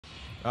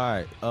All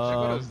right.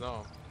 No.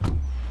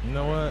 You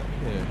know what?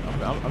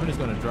 Yeah, I'm just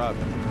gonna drop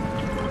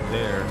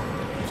there.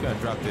 I'm just gonna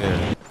drop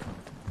there.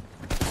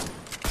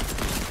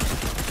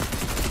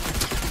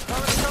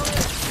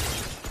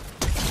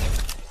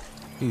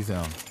 He's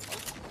down.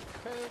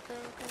 Okay.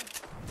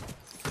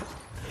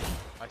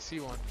 I see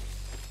one.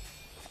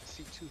 I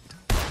see two.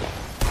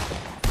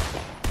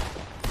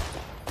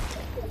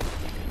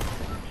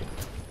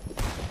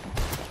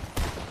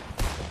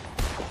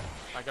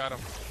 I got him.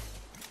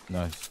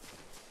 Nice.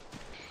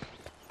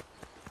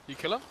 You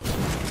kill him?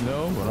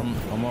 No, but I'm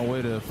on my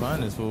way to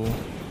find this fool.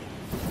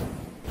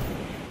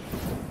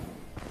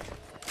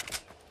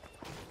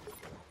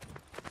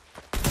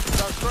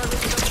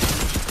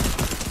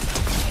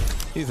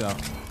 He's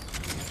out.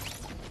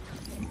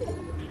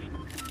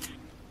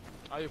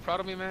 Are you proud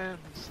of me, man?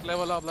 Just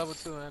level up, level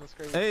 2, man. It's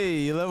crazy. Hey,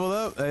 you level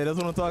up? Hey, that's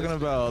what I'm talking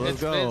about. Let's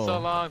go. It's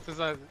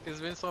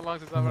been so long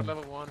since I was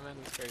level 1, man.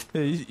 It's crazy.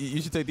 Yeah,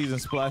 you should take these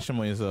and splash them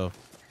on yourself.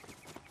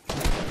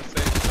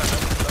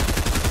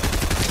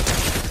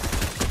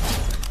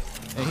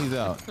 And he's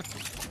out.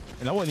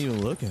 And I wasn't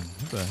even looking.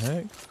 What the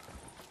heck?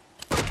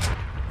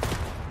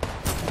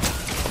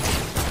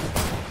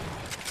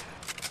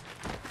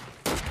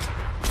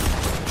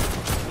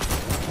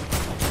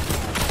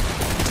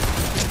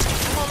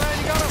 Come on, man,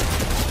 you got him.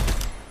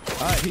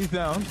 All right, he's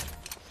down.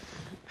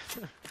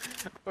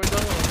 Where's the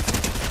other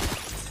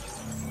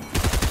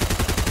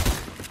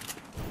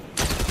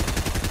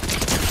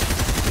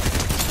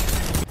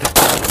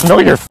one? Know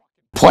your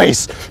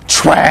place,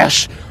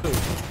 trash.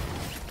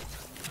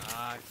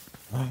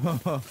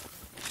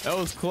 That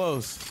was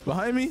close.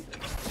 Behind me?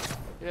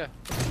 Yeah.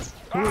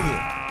 Who is it?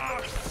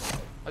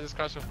 I just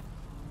crushed him.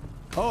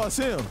 Oh, I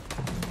see him.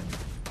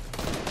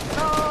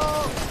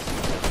 No!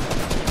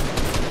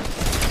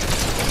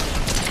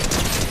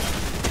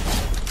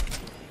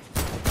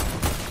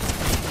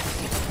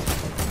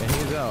 And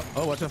he's out.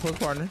 Oh, watch out for his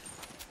partner.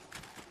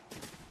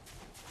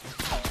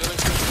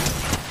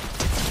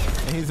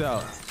 And he's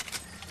out.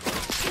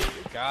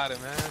 Got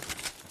it, man.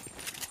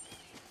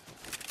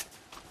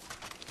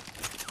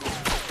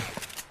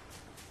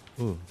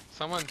 Ooh.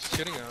 Someone's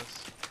shooting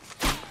us.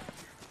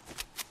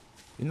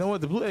 You know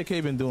what? The blue AK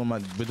been doing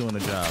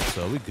the job,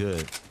 so we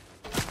good.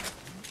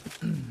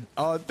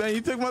 Oh, dang!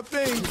 You took my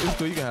thing. It's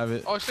cool. You can have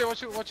it. Oh shit! What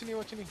you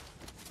need?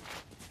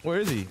 Where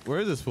is he?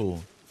 Where is this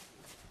fool?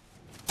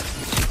 No.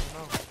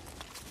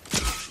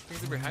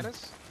 Think he's behind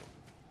us?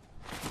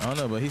 I don't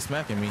know, but he's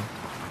smacking me.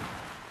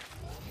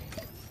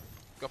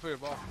 Go for your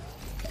ball.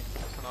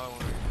 Another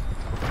one.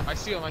 I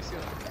see him.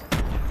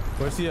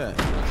 Where's he at?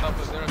 They're on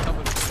top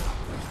of us.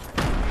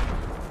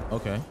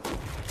 Okay.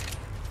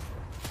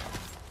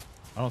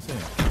 I don't see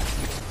him.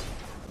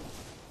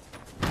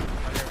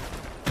 Right here.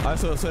 All right,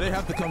 so they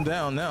have to come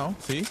down now.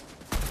 See?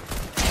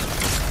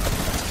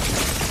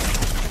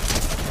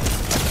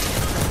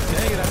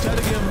 Dang it! I tried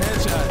to give him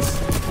headshots.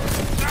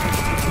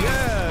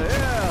 Yeah.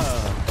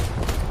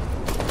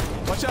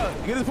 Watch out!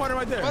 Get his partner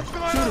right there. What's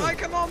going on? I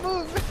cannot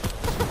move.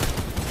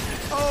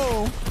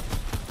 Oh!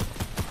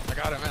 I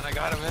got him, man.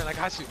 I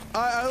got you.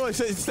 Wait,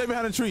 stay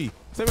behind the tree.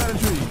 Stay behind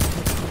the tree.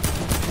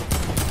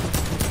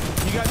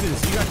 You got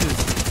this.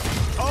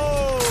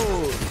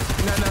 Oh!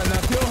 Now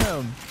kill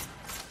him.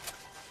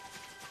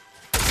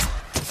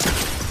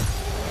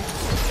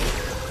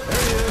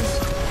 There he is.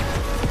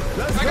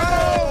 Let's go!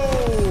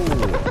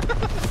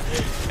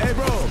 Hey,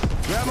 bro.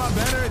 Grab my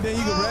banner and then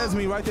you can res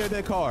me right there at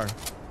that car.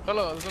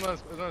 Hello, there's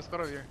another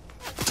squad over here.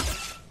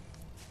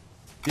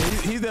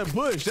 Yeah, he's that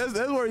bush. That's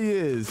where he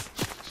is.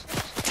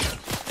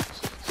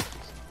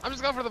 I'm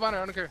just going for the banner.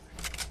 I don't care.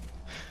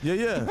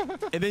 Yeah.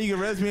 And then you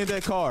can res me in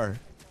that car.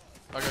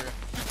 Okay.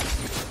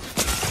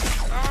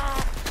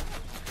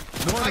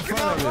 The one in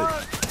front of it.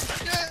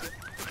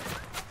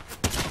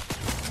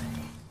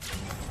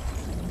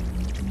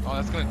 Oh,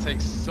 that's gonna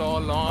take so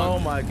long. Oh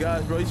my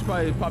gosh, bro. You should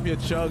probably pop your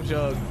chug.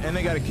 And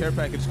they got a care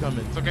package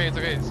coming. It's okay.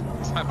 It's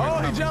halfway. Oh,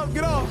 he jumped.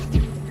 Get off.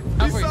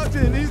 Halfway. He's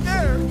something. He's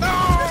there. No!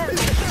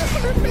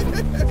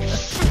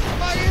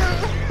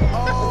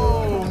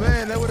 Oh,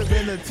 man. That would have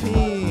been the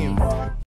team.